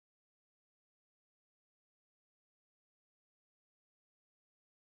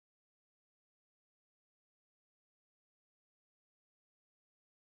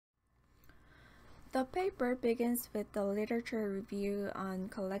The paper begins with the literature review on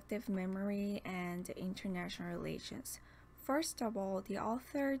collective memory and international relations. First of all, the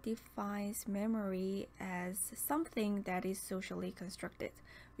author defines memory as something that is socially constructed,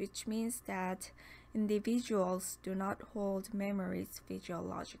 which means that individuals do not hold memories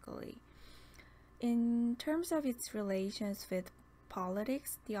physiologically. In terms of its relations with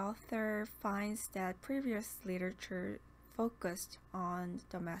politics, the author finds that previous literature focused on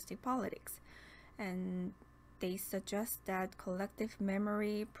domestic politics, and they suggest that collective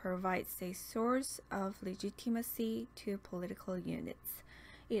memory provides a source of legitimacy to political units.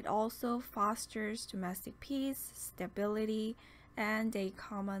 It also fosters domestic peace, stability, and a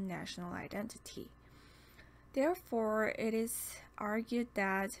common national identity. Therefore, it is argued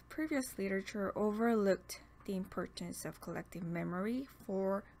that previous literature overlooked the importance of collective memory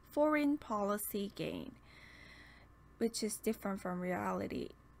for foreign policy gain, which is different from reality.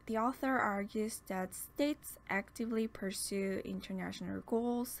 The author argues that states actively pursue international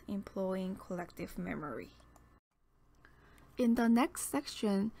goals employing collective memory. In the next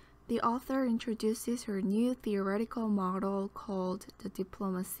section, the author introduces her new theoretical model called the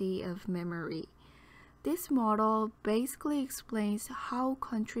diplomacy of memory. This model basically explains how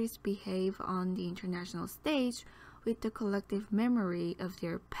countries behave on the international stage with the collective memory of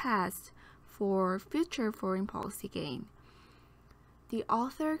their past for future foreign policy gain. The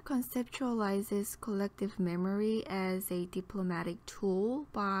author conceptualizes collective memory as a diplomatic tool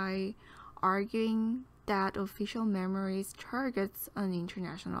by arguing that official memories targets an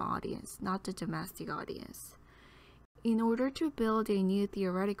international audience, not the domestic audience. In order to build a new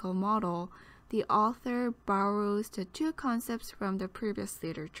theoretical model, the author borrows the two concepts from the previous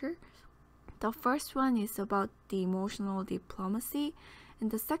literature. The first one is about the emotional diplomacy,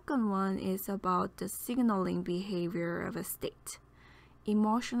 and the second one is about the signaling behavior of a state.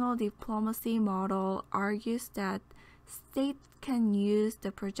 Emotional diplomacy model argues that states can use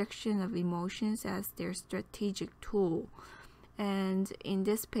the projection of emotions as their strategic tool. And in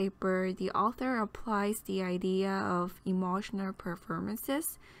this paper, the author applies the idea of emotional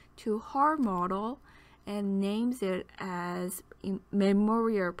performances to her model and names it as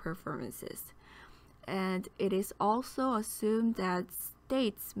memorial performances. And it is also assumed that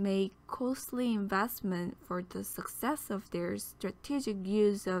states make costly investment for the success of their strategic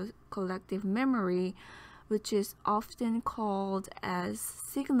use of collective memory, which is often called as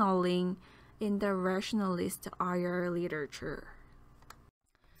signaling in the rationalist IR literature.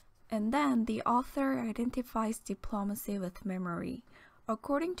 And then the author identifies diplomacy with memory.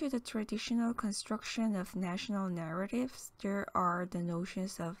 According to the traditional construction of national narratives, there are the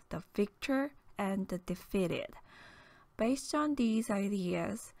notions of the victor and the defeated. Based on these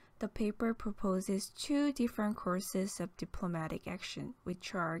ideas, the paper proposes two different courses of diplomatic action,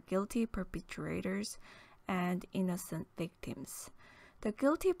 which are guilty perpetrators and innocent victims. The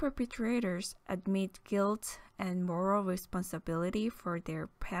guilty perpetrators admit guilt and moral responsibility for their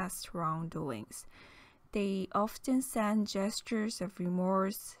past wrongdoings. They often send gestures of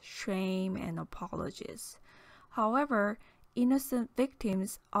remorse, shame, and apologies. However, innocent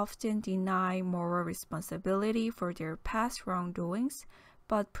victims often deny moral responsibility for their past wrongdoings,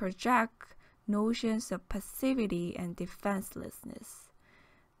 but project notions of passivity and defenselessness.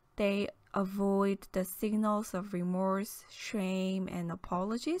 They avoid the signals of remorse, shame, and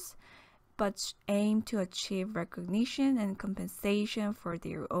apologies, but aim to achieve recognition and compensation for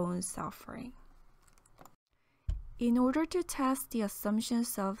their own suffering. In order to test the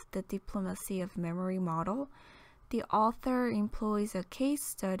assumptions of the diplomacy of memory model, the author employs a case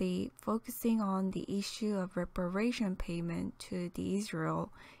study focusing on the issue of reparation payment to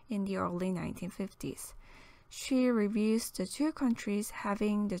Israel in the early 1950s. She reviews the two countries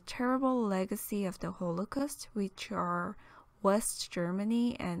having the terrible legacy of the Holocaust, which are West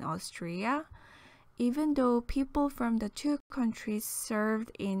Germany and Austria. Even though people from the two countries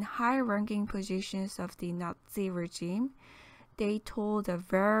served in high-ranking positions of the Nazi regime, they told a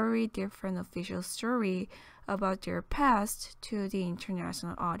very different official story about their past to the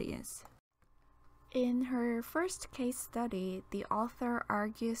international audience. In her first case study, the author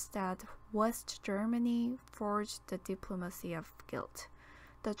argues that West Germany forged the diplomacy of guilt.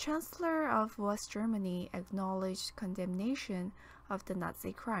 The Chancellor of West Germany acknowledged condemnation of the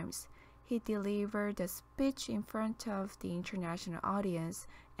Nazi crimes. He delivered a speech in front of the international audience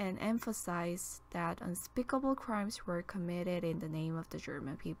and emphasized that unspeakable crimes were committed in the name of the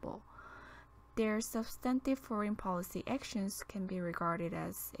German people. Their substantive foreign policy actions can be regarded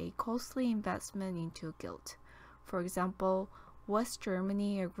as a costly investment into guilt. For example, West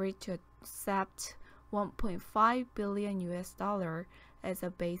Germany agreed to accept $1.5 billion as a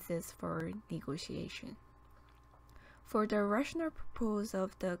basis for negotiation. For the rational purpose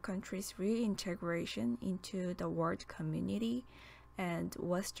of the country's reintegration into the world community and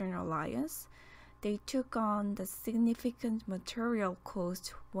Western alliance, they took on the significant material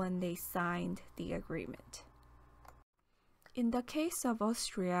cost when they signed the agreement. In the case of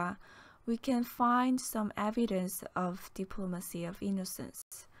Austria, we can find some evidence of diplomacy of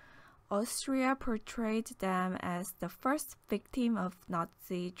innocence. Austria portrayed them as the first victim of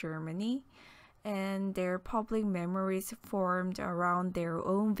Nazi Germany, and their public memories formed around their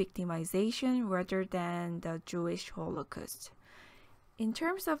own victimization rather than the Jewish Holocaust. In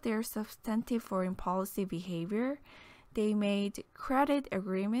terms of their substantive foreign policy behavior, they made credit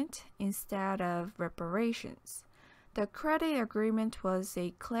agreement instead of reparations. The credit agreement was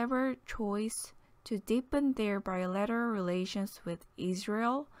a clever choice to deepen their bilateral relations with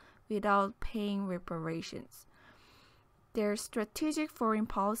Israel without paying reparations. Their strategic foreign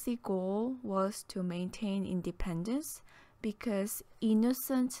policy goal was to maintain independence because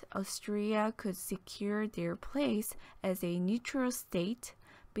innocent Austria could secure their place as a neutral state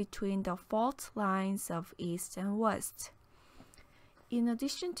between the fault lines of East and West. In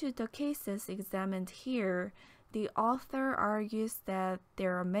addition to the cases examined here, the author argues that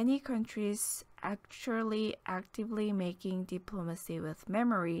there are many countries actually actively making diplomacy with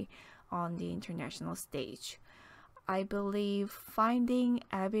memory on the international stage. I believe finding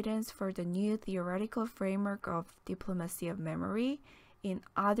evidence for the new theoretical framework of diplomacy of memory in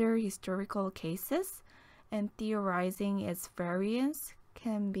other historical cases and theorizing its variants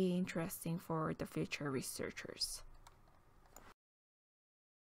can be interesting for the future researchers.